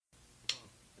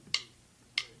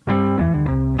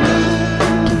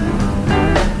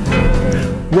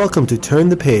welcome to Turn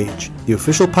the Page, the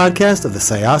official podcast of the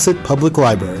Syosset Public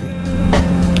Library.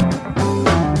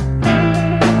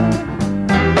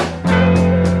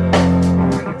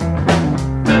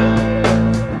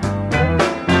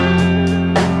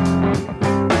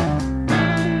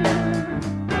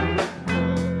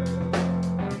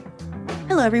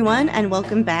 Hello, everyone, and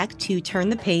welcome back to Turn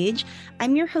the Page.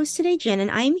 I'm your host today, Jen,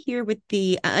 and I'm here with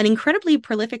an incredibly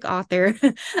prolific author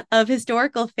of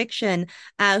historical fiction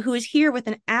who is here with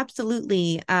an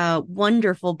absolutely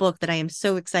wonderful book that I am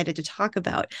so excited to talk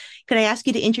about. Could I ask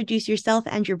you to introduce yourself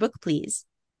and your book, please?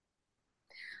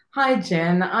 Hi,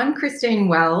 Jen. I'm Christine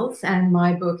Wells, and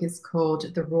my book is called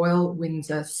The Royal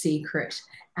Windsor Secret.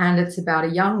 And it's about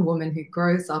a young woman who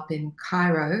grows up in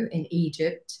Cairo, in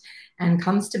Egypt, and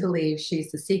comes to believe she's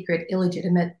the secret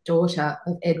illegitimate daughter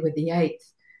of Edward VIII,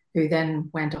 who then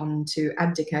went on to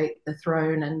abdicate the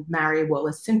throne and marry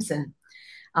Wallis Simpson.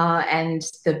 And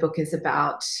the book is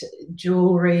about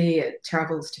jewelry. It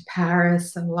travels to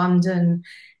Paris and London,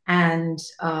 and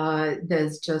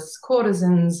there's just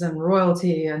courtesans and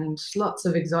royalty and lots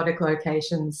of exotic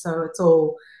locations. So it's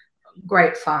all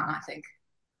great fun, I think.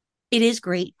 It is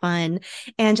great fun.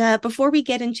 And before we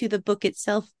get into the book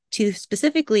itself, too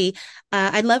specifically,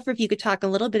 I'd love if you could talk a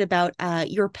little bit about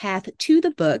your path to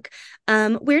the book.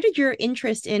 Where did your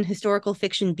interest in historical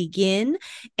fiction begin,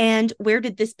 and where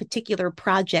did this particular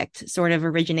project sort of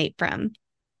originate from?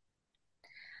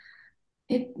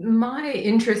 My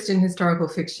interest in historical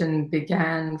fiction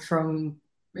began from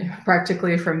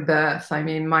practically from birth. I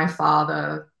mean, my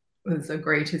father was a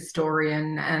great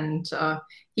historian, and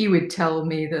he would tell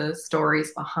me the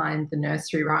stories behind the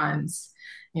nursery rhymes.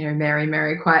 You know, Mary,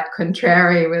 Mary, quite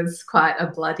contrary was quite a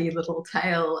bloody little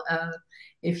tale,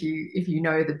 if you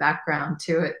know the background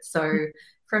to it. So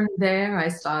from there, I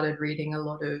started reading a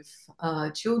lot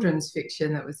of children's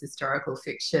fiction that was historical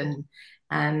fiction.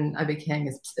 And I became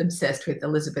obsessed with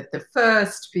Elizabeth I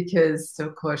because,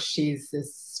 of course, she's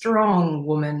this strong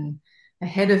woman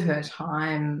ahead of her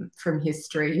time from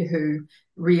history who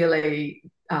really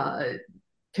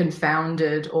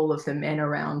confounded all of the men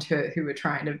around her who were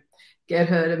trying to get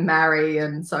her to marry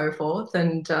and so forth.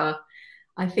 And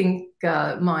I think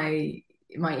my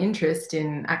interest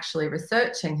in actually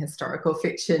researching historical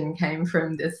fiction came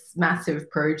from this massive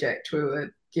project we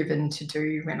were given to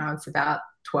do when I was about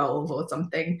 12 or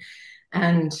something.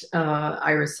 And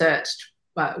I researched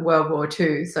World War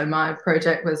II. So my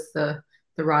project was the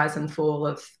rise and fall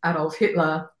of Adolf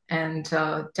Hitler. And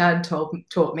Dad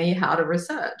taught me how to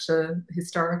research a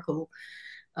historical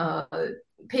uh,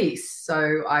 piece.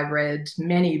 So I read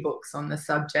many books on the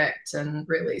subject and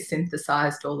really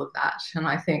synthesized all of that. And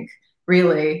I think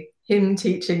really him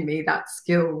teaching me that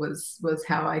skill was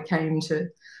how I came to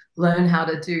learn how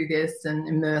to do this and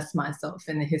immerse myself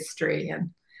in the history. And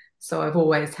so I've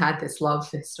always had this love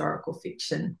for historical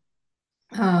fiction.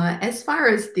 As far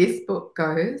as this book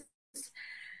goes,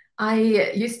 I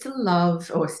used to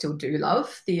love, or still do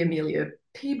love, the Amelia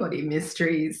Peabody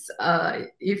mysteries.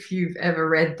 If you've ever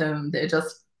read them, they're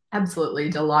just absolutely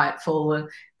delightful.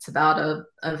 It's about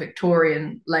a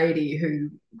Victorian lady who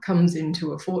comes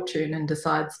into a fortune and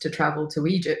decides to travel to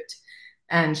Egypt.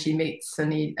 And she meets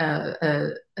an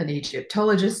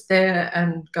Egyptologist there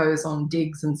and goes on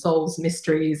digs and solves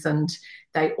mysteries. And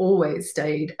they always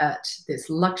stayed at this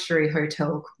luxury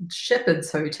hotel called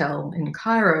Shepherd's Hotel in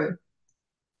Cairo.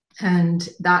 And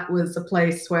that was a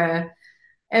place where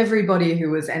everybody who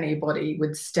was anybody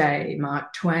would stay.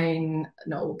 Mark Twain,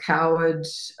 Noel Coward,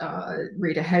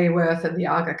 Rita Hayworth and the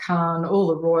Aga Khan, all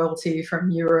the royalty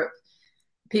from Europe.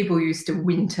 People used to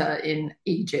winter in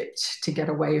Egypt to get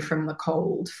away from the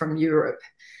cold from Europe.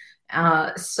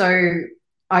 So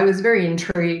I was very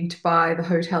intrigued by the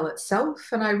hotel itself,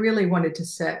 and I really wanted to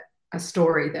set a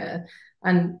story there.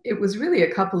 And it was really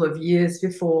a couple of years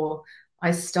before I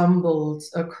stumbled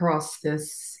across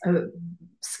this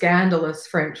scandalous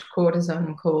French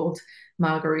courtesan called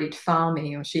Marguerite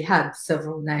Farmy. Or she had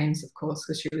several names, of course,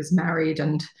 because she was married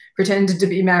and pretended to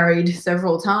be married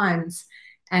several times.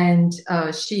 And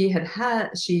she had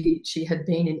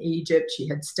been in Egypt. She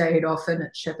had stayed often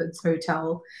at Shepherd's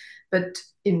Hotel, but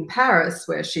in Paris,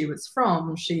 where she was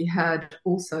from, she had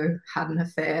also had an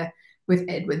affair with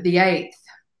Edward VIII.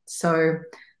 So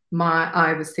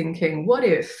I was thinking, what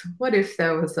if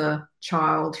there was a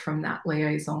child from that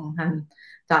liaison? And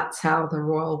that's how the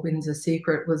Royal Windsor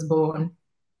Secret was born.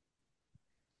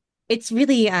 It's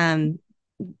really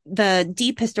the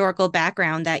deep historical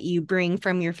background that you bring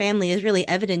from your family is really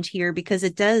evident here because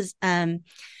it does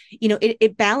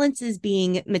it balances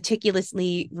being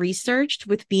meticulously researched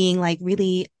with being like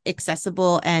really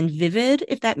accessible and vivid,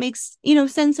 if that makes,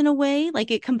 sense in a way.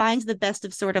 Like it combines the best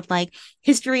of sort of like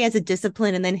history as a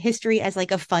discipline and then history as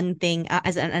like a fun thing,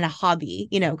 and a hobby,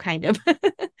 kind of.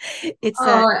 It's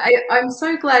Oh, I'm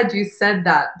so glad you said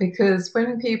that, because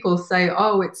when people say,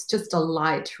 oh, it's just a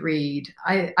light read,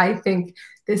 I think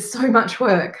there's so much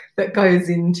work that goes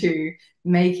into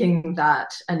making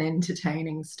that an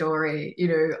entertaining story.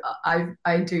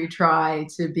 I do try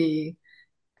to be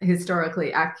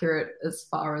historically accurate as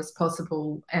far as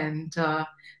possible. And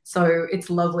so it's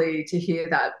lovely to hear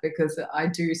that, because I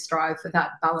do strive for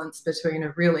that balance between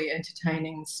a really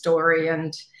entertaining story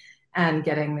and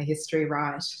getting the history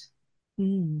right.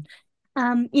 mm.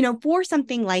 For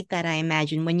something like that, I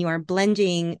imagine when you are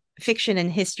blending fiction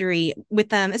and history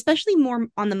with especially more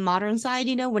on the modern side,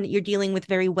 when you're dealing with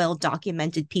very well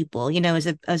documented people,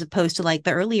 as opposed to like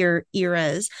the earlier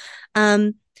eras.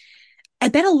 Um, I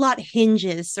bet a lot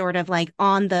hinges sort of like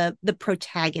on the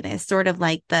protagonist, sort of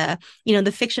like the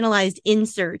fictionalized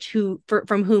insert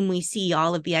from whom we see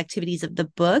all of the activities of the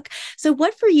book. So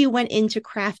what for you went into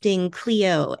crafting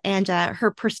Cleo and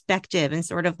her perspective and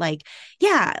sort of like,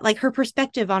 yeah, like her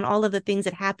perspective on all of the things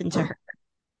that happened to her?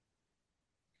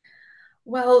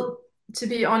 Well, to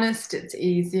be honest, it's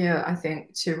easier, I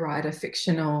think, to write a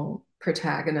fictional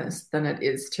protagonist than it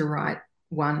is to write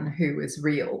one who is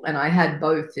real. And I had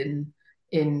both in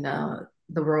the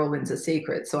Royal Windsor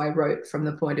Secret. So I wrote from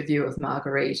the point of view of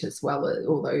Marguerite as well,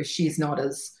 although she's not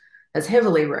as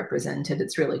heavily represented.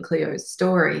 It's really Cleo's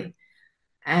story.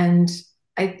 And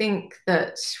I think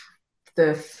that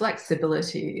the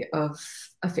flexibility of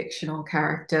a fictional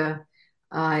character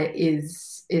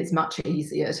is much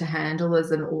easier to handle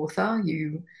as an author.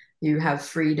 You have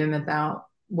freedom about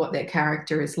what their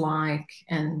character is like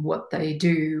and what they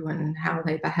do and how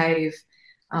they behave,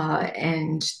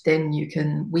 and then you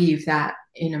can weave that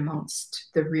in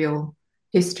amongst the real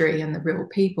history and the real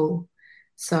people.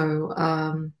 So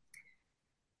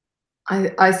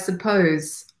I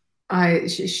suppose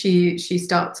she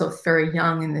starts off very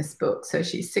young in this book, so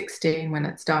she's 16 when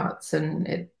it starts, and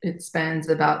it spans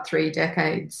about 3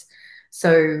 decades.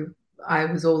 So I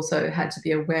was also had to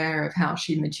be aware of how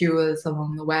she matures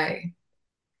along the way,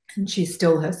 and she's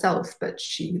still herself, but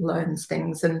she learns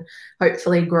things and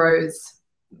hopefully grows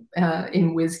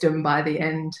in wisdom by the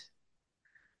end.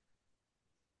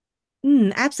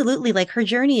 Absolutely. Like her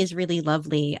journey is really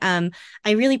lovely. I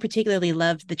really particularly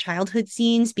loved the childhood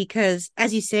scenes because,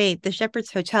 as you say, the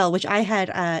Shepherd's Hotel, which I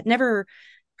had never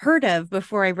heard of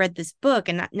before I read this book,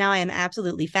 and now I am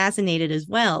absolutely fascinated as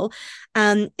well,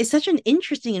 is such an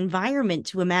interesting environment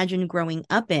to imagine growing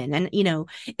up in. And,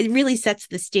 it really sets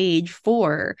the stage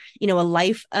for, a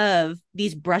life of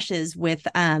these brushes with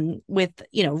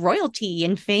royalty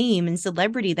and fame and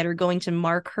celebrity that are going to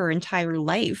mark her entire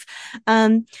life.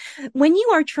 When you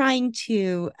are trying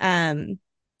to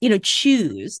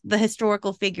choose the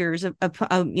historical figures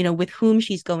with whom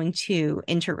she's going to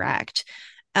interact,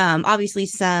 obviously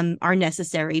some are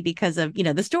necessary because of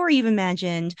the story you've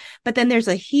imagined, but then there's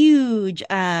a huge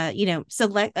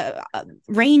select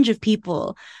range of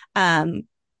people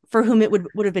for whom it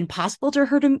would have been possible for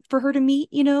her to meet.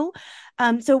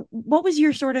 So what was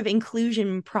your sort of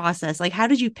inclusion process? Like, how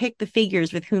did you pick the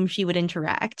figures with whom she would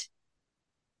interact?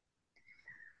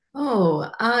 Oh,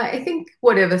 I think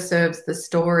whatever serves the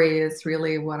story is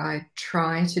really what I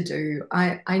try to do.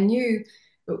 I knew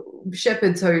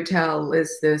Shepherd's Hotel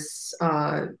is this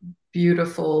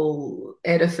beautiful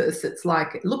edifice. It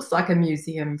looks like a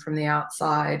museum from the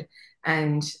outside,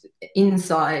 and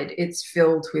inside it's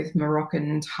filled with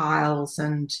Moroccan tiles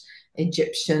and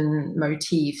Egyptian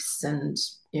motifs, and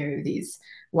these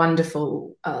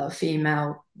wonderful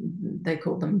female, they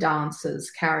call them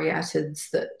dancers, caryatids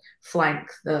that flank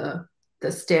the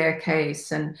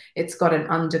staircase, and it's got an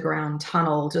underground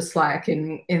tunnel, just like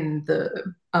in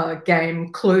the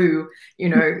game Clue.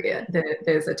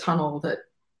 There's a tunnel that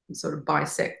sort of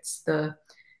bisects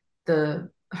the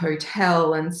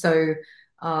hotel, and so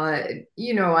I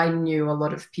knew a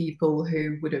lot of people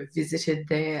who would have visited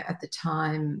there at the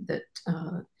time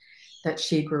that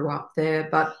she grew up there.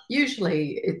 But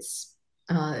usually it's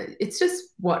just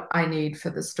what I need for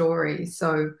the story.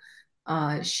 So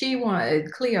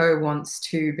Cleo wants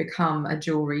to become a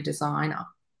jewelry designer,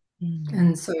 Mm.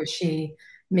 and so she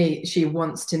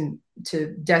wants to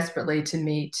desperately to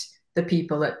meet the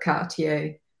people at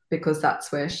Cartier, because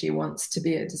that's where she wants to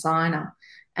be a designer.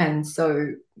 And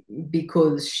so,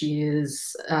 because she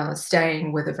is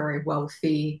staying with a very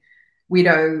wealthy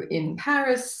widow in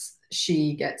Paris,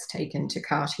 she gets taken to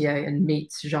Cartier and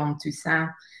meets Jean Toussaint,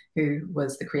 who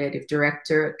was the creative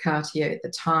director at Cartier at the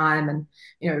time, and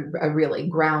a really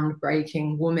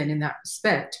groundbreaking woman in that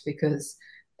respect, because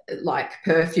like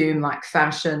perfume, like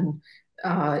fashion,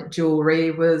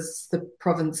 jewelry was the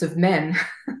province of men.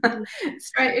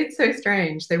 It's so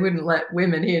strange. They wouldn't let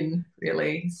women in,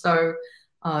 really. So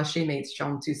she meets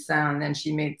Jean Toussaint, and then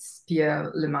she meets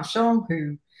Pierre Le Marchand,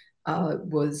 who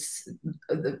was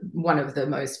one of the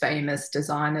most famous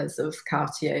designers of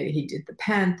Cartier. He did the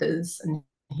Panthers, and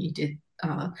he did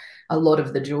a lot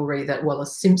of the jewelry that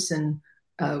Wallace Simpson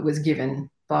was given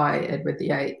by Edward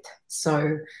VIII.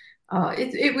 So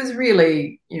it was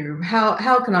really,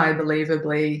 how can I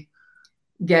believably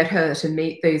get her to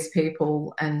meet these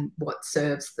people and what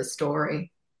serves the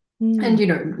story? And,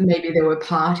 maybe there were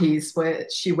parties where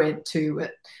she went to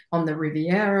on the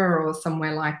Riviera or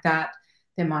somewhere like that.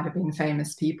 There might have been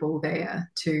famous people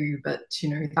there too, but,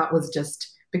 that was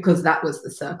just because that was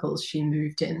the circles she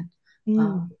moved in. They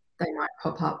might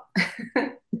pop up.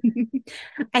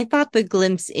 I thought the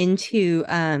glimpse into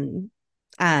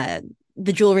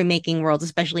the jewelry making world,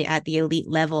 especially at the elite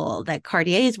level that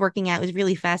Cartier is working at, was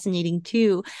really fascinating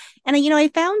too. And I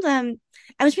found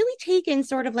I was really taken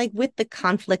sort of like with the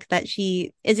conflict that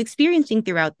she is experiencing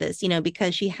throughout this,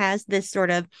 because she has this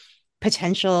sort of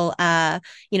potential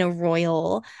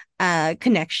royal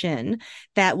connection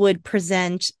that would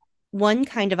present one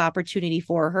kind of opportunity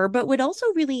for her, but would also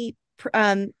really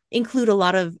include a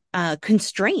lot of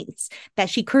constraints that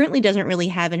she currently doesn't really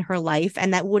have in her life,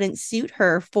 and that wouldn't suit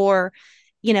her for,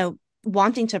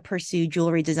 wanting to pursue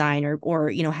jewelry design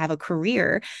or have a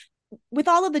career, with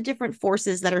all of the different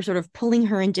forces that are sort of pulling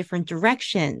her in different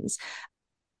directions.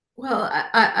 Well,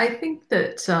 I think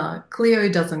that Cleo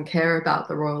doesn't care about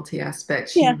the royalty aspect.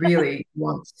 She Yeah. really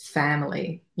wants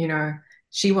family.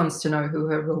 She wants to know who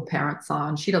her real parents are,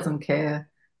 and she doesn't care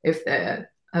if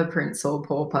they're a prince or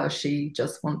pauper. She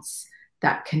just wants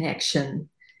that connection.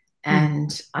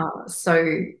 And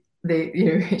so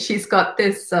she's got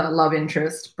this love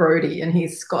interest, Brody, and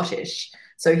he's Scottish.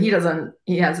 So he has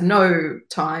no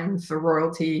time for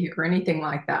royalty or anything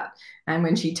like that. And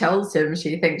when she tells him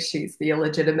she thinks she's the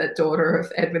illegitimate daughter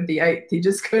of Edward VIII, he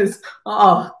just goes,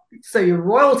 "Oh, so you're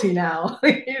royalty now?"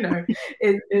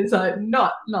 It's like,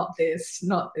 not this,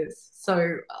 not this.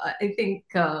 So I think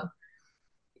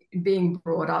being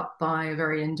brought up by a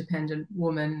very independent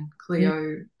woman,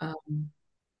 Cleo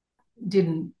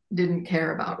didn't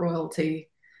care about royalty.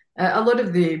 A lot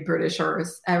of the British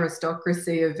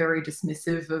aristocracy are very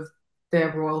dismissive of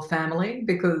their royal family,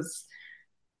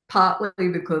 partly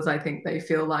because I think they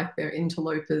feel like they're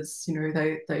interlopers.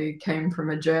 They came from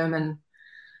a German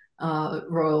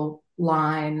royal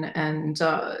line, and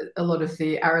a lot of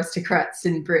the aristocrats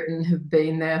in Britain have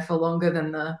been there for longer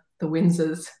than the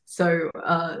Windsors. So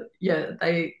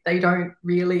they don't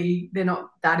really, they're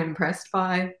not that impressed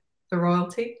by the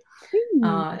royalty.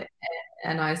 Uh,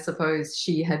 and I suppose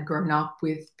she had grown up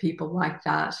with people like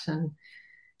that, and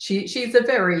she's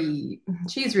really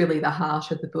the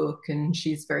heart of the book, and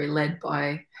she's very led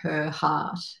by her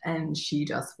heart, and she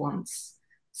just wants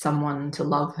someone to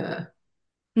love her.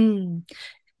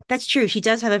 That's true. She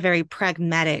does have a very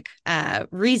pragmatic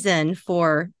reason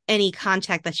for any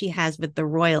contact that she has with the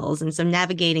royals. And so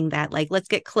navigating that, like, let's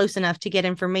get close enough to get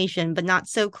information, but not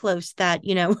so close that,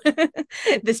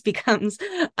 this becomes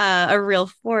a real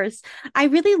force. I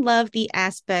really love the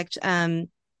aspect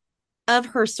of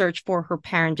her search for her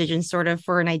parentage and sort of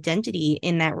for an identity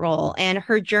in that role. And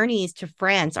her journeys to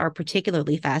France are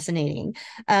particularly fascinating.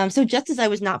 So just as I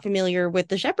was not familiar with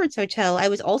the Shepherd's Hotel, I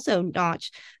was also not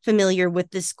familiar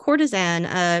with this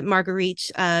courtesan,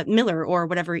 Marguerite Miller, or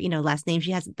whatever, last name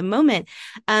she has at the moment.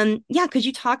 Could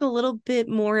you talk a little bit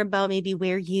more about maybe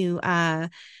where you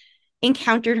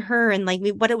encountered her and like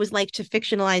what it was like to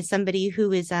fictionalize somebody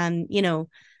who is, I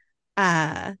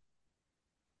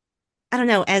don't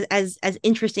know, as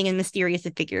interesting and mysterious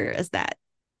a figure as that.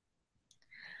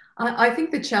 I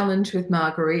think the challenge with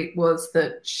Marguerite was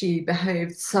that she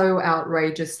behaved so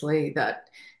outrageously that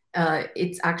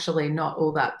it's actually not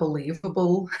all that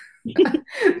believable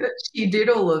that she did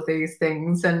all of these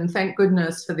things. And thank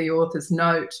goodness for the author's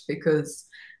note, because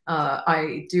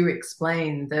I do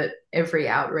explain that every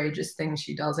outrageous thing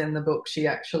she does in the book, she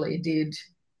actually did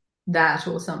that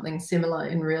or something similar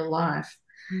in real life.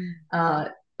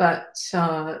 But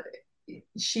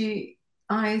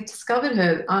I discovered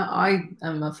her. I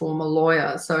am a former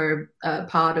lawyer, so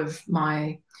part of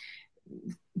my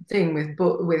thing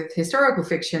with historical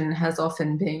fiction has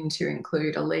often been to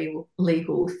include a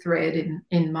legal thread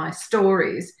in my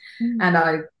stories. And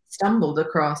I stumbled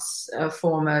across a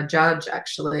former judge.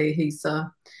 Actually, he's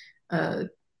a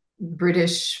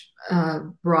British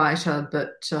writer,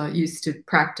 but used to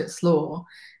practice law,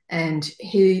 and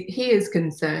he is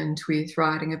concerned with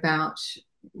writing about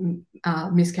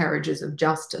miscarriages of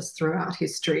justice throughout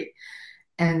history.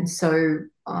 And so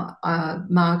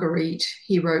Marguerite,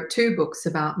 he wrote two books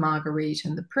about Marguerite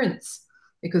and the Prince,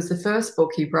 because the first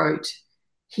book he wrote,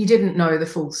 he didn't know the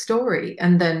full story.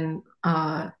 And then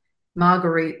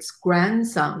Marguerite's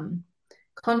grandson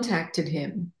contacted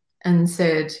him and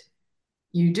said,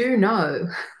 "You do know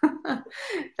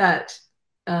that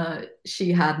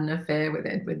she had an affair with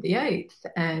Edward VIII,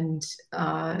 and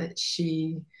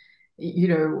she,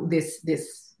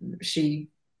 she,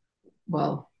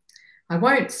 well, I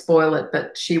won't spoil it,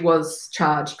 but she was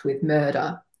charged with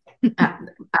murder at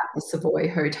the Savoy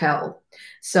Hotel."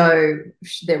 So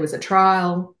there was a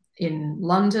trial in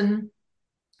London,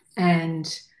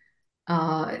 and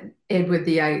Edward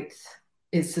VIII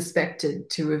is suspected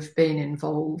to have been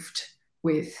involved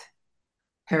with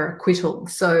her acquittal.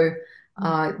 So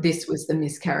this was the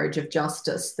miscarriage of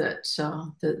justice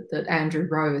that Andrew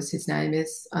Rose, his name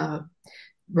is,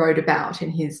 wrote about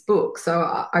in his book. So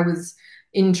I was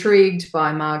intrigued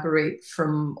by Marguerite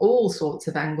from all sorts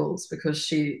of angles, because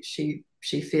she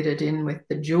fitted in with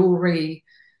the jewelry.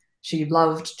 She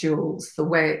loved jewels. The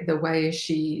way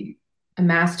she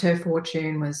amassed her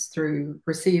fortune was through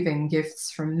receiving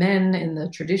gifts from men in the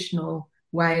traditional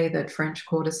way that French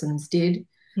courtesans did.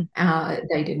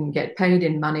 They didn't get paid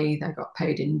in money, they got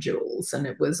paid in jewels, and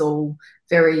it was all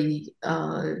very,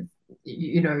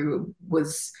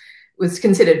 was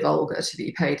considered vulgar to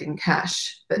be paid in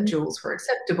cash, but jewels were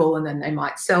acceptable, and then they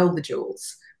might sell the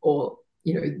jewels or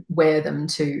wear them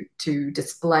to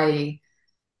display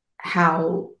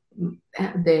how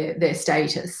their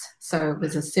status. So it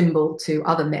was a symbol to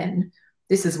other men.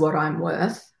 This is what I'm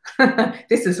worth.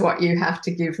 This is what you have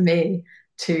to give me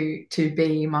to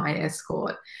be my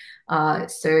escort.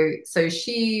 So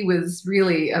she was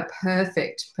really a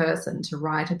perfect person to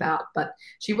write about, but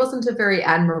she wasn't a very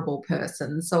admirable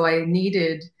person. So I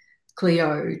needed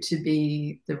Cleo to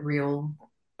be the real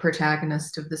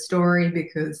protagonist of the story,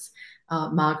 because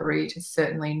Marguerite is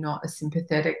certainly not a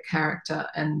sympathetic character,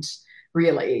 and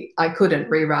really I couldn't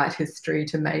rewrite history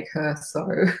to make her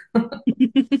so.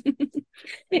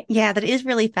 Yeah, that is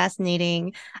really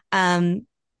fascinating. One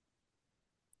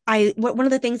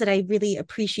of the things that I really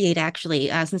appreciate, actually,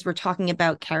 since we're talking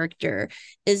about character,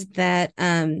 is that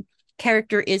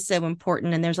character is so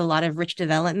important, and there's a lot of rich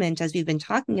development, as we've been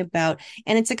talking about,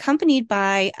 and it's accompanied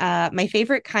by my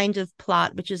favorite kind of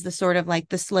plot, which is the sort of like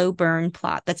the slow burn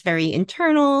plot that's very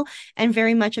internal and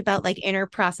very much about like inner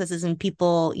processes and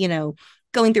people,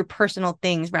 going through personal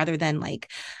things rather than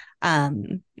like,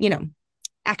 um, you know,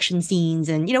 action scenes,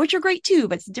 and which are great too,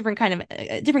 but it's a different kind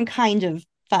of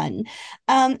fun.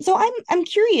 So I'm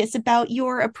curious about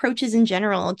your approaches in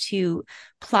general to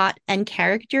plot and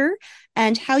character,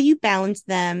 and how you balance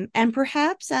them, and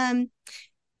perhaps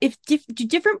if do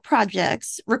different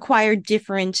projects require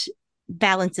different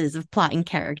balances of plot and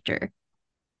character.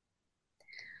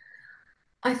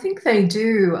 I think they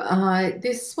do.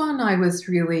 This one, I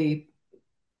really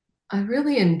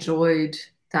enjoyed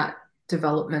that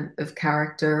development of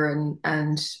character,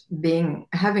 and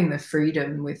having the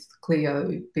freedom with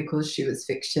Cleo, because she was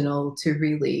fictional, to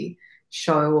really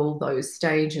show all those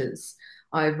stages.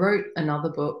 I wrote another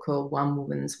book called One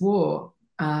Woman's War,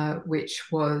 which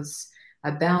was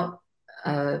about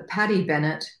Patty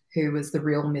Bennett, who was the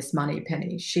real Miss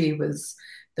Moneypenny. She was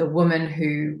the woman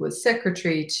who was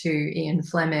secretary to Ian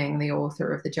Fleming, the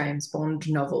author of the James Bond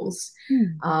novels,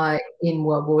 in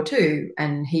World War II,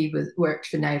 and he worked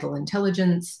for naval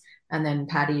intelligence. And then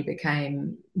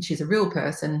she's a real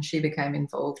person. She became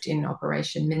involved in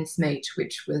Operation Mincemeat,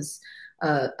 which was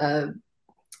a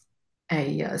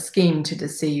scheme to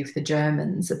deceive the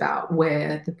Germans about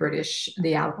where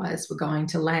the Allies were going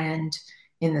to land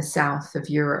in the south of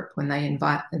Europe when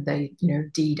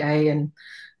D-Day and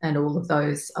all of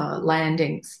those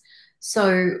landings.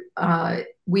 So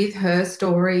with her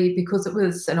story, because it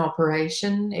was an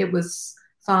operation, it was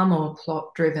far more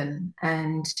plot driven.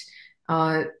 And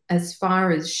as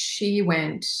far as she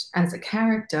went as a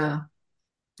character,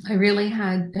 I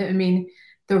mean,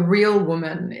 the real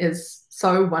woman is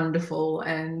so wonderful,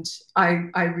 and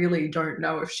I really don't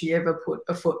know if she ever put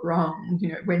a foot wrong.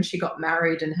 When she got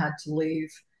married and had to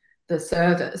leave the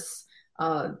service,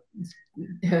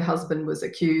 her husband was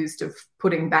accused of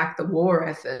putting back the war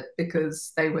effort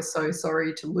because they were so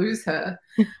sorry to lose her.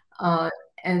 Uh,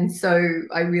 and so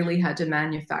I really had to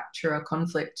manufacture a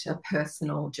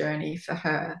personal journey for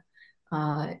her.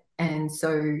 And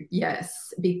so,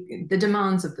 yes, the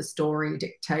demands of the story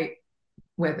dictate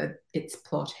whether it's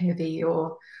plot heavy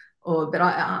or or but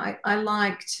I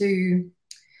like to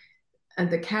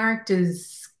the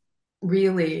characters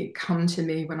really come to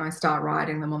me when I start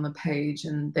writing them on the page,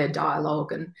 and their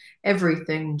dialogue and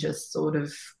everything just sort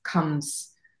of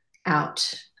comes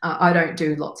out. I don't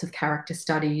do lots of character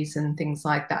studies and things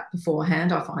like that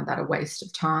beforehand. I find that a waste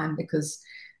of time because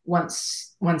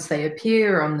once they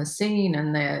appear on the scene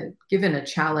and they're given a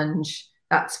challenge,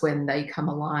 that's when they come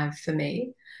alive for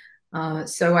me.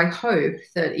 So I hope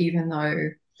that even though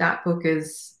that book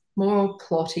is more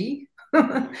plotty,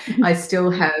 I still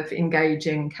have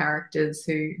engaging characters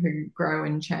who grow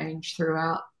and change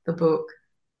throughout the book.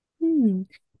 Hmm.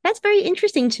 That's very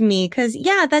interesting to me because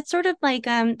yeah, that's sort of like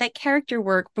that character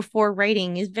work before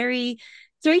writing is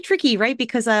it's very tricky, right?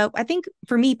 Because I think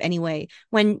for me anyway,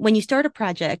 when you start a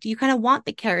project, you kind of want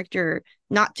the character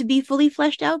not to be fully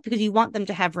fleshed out because you want them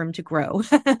to have room to grow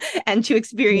and to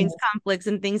experience Yes. conflicts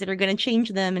and things that are going to change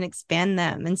them and expand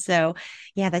them. And so,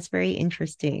 yeah, that's very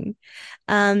interesting.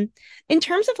 Um, in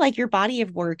terms of like your body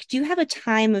of work, do you have a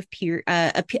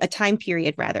a time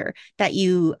period rather that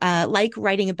you like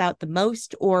writing about the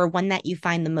most, or one that you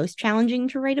find the most challenging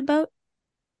to write about?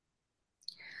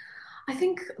 I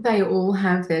think they all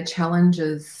have their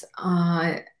challenges.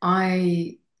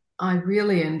 I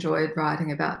really enjoyed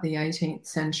writing about the 18th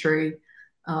century.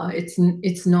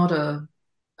 It's not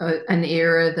an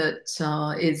era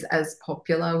that is as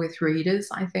popular with readers,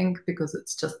 I think, because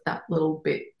it's just that little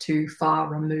bit too far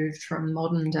removed from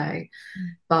modern day.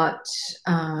 But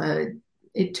uh,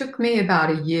 it took me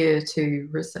about a year to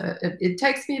research. It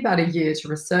takes me about a year to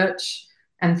research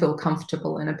and feel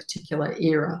comfortable in a particular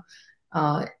era.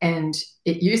 And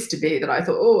it used to be that I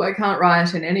thought, oh, I can't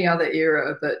write in any other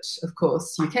era, but of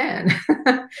course you can.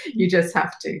 You just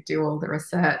have to do all the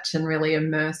research and really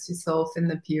immerse yourself in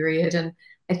the period. And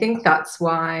I think that's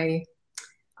why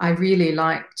I really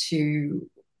like to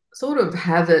sort of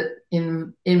have it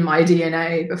in my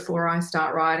DNA before I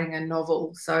start writing a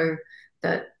novel, so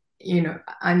that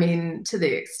I mean, to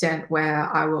the extent where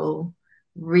I will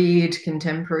read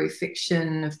contemporary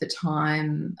fiction of the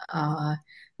time,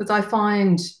 because I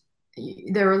find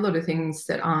there are a lot of things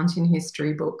that aren't in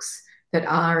history books that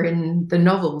are in the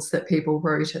novels that people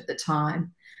wrote at the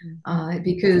time,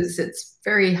 because it's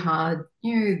very hard.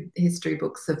 History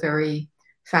books are very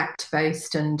fact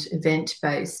based and event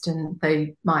based, and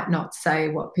they might not say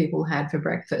what people had for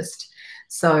breakfast.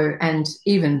 So, and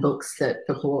even books that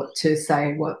purport to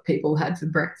say what people had for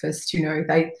breakfast,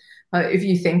 if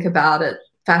you think about it,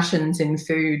 fashions in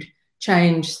food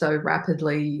change so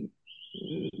rapidly.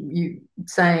 You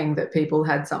saying that people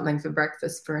had something for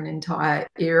breakfast for an entire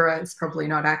era is probably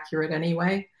not accurate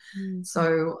anyway. Mm.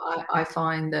 So I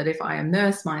find that if I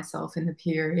immerse myself in the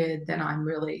period, then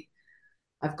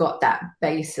I've got that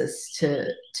basis to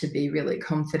be really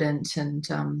confident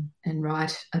and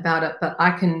write about it. But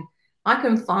I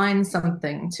can find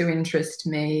something to interest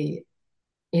me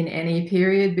in any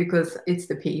period because it's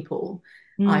the people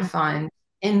I Mm. find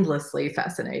endlessly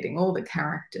fascinating, all the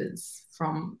characters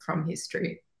from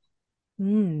history.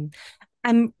 Mm.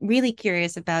 I'm really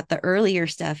curious about the earlier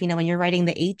stuff, when you're writing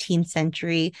the 18th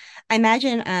century. I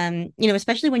imagine,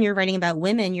 especially when you're writing about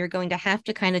women, you're going to have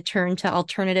to kind of turn to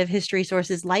alternative history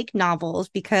sources like novels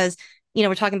because,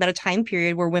 we're talking about a time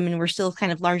period where women were still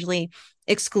kind of largely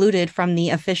excluded from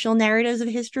the official narratives of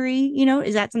history.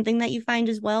 Is that something that you find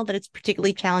as well, that it's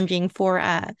particularly challenging for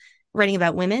writing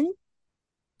about women?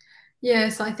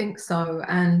 Yes, I think so.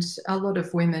 And a lot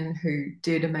of women who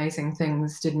did amazing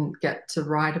things didn't get to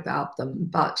write about them.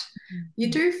 But you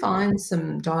do find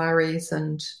some diaries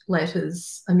and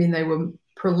letters. I mean, they were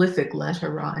prolific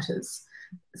letter writers.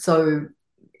 So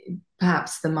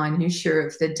perhaps the minutiae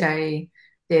of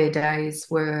their days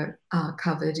were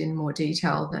covered in more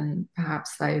detail than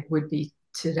perhaps they would be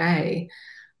today.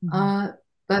 Mhm. Uh,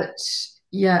 but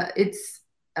yeah, it's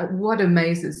what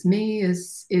amazes me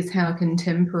is how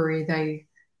contemporary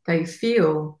they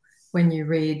feel when you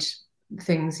read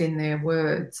things in their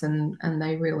words, and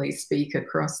they really speak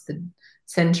across the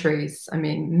centuries. I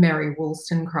mean, Mary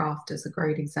Wollstonecraft is a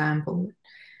great example.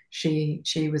 She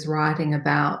was writing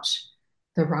about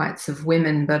the rights of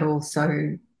women, but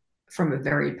also from a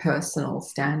very personal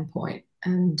standpoint.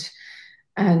 And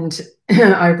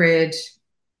I read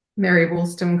Mary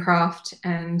Wollstonecraft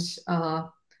and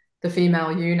The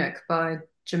Female Eunuch by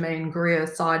Germaine Greer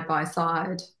side by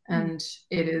side. And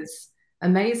it is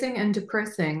amazing and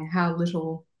depressing how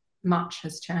little much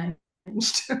has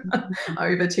changed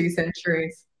over 2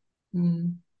 centuries.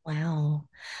 Mm. Wow.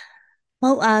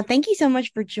 Well, thank you so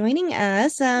much for joining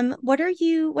us.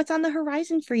 What's on the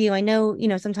horizon for you? I know,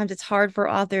 sometimes it's hard for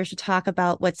authors to talk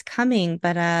about what's coming,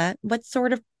 but what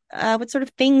sort of what sort of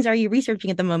things are you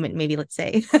researching at the moment? Maybe let's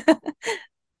say.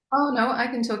 Oh, no, I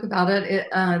can talk about it.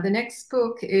 The next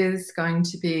book is going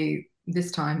to be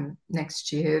this time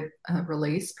next year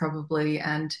release, probably,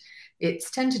 and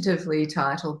it's tentatively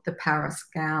titled The Paris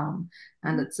Gown,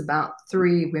 and it's about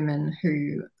three women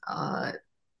who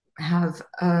have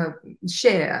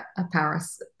share a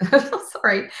Paris,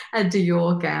 sorry, a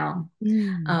Dior gown.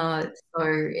 Mm. So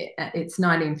it's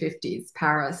 1950s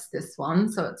Paris, this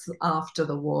one. So it's after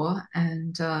the war,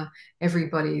 and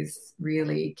everybody's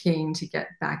really keen to get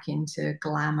back into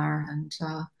glamour. And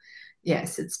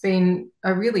yes, it's been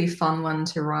a really fun one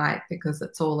to write because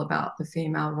it's all about the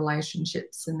female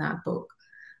relationships in that book.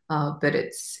 But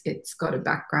it's got a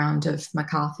background of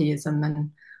McCarthyism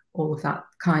and all of that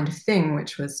kind of thing,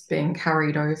 which was being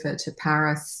carried over to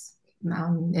Paris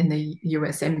in the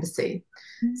US Embassy.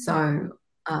 So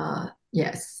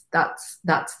yes, that's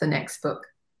the next book.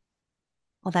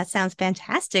 Well, that sounds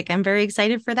fantastic. I'm very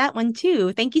excited for that one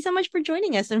too. Thank you so much for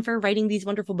joining us and for writing these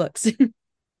wonderful books.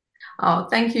 Oh,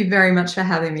 thank you very much for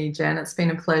having me, Jen. It's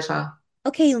been a pleasure.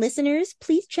 Okay, listeners,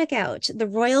 please check out The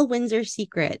Royal Windsor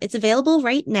Secret. It's available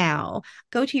right now.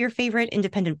 Go to your favorite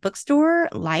independent bookstore,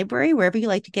 library, wherever you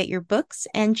like to get your books,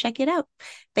 and check it out.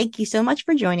 Thank you so much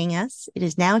for joining us. It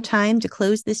is now time to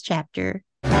close this chapter.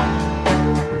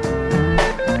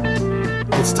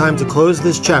 It's time to close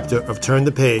this chapter of Turn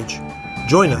the Page.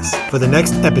 Join us for the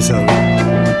next episode.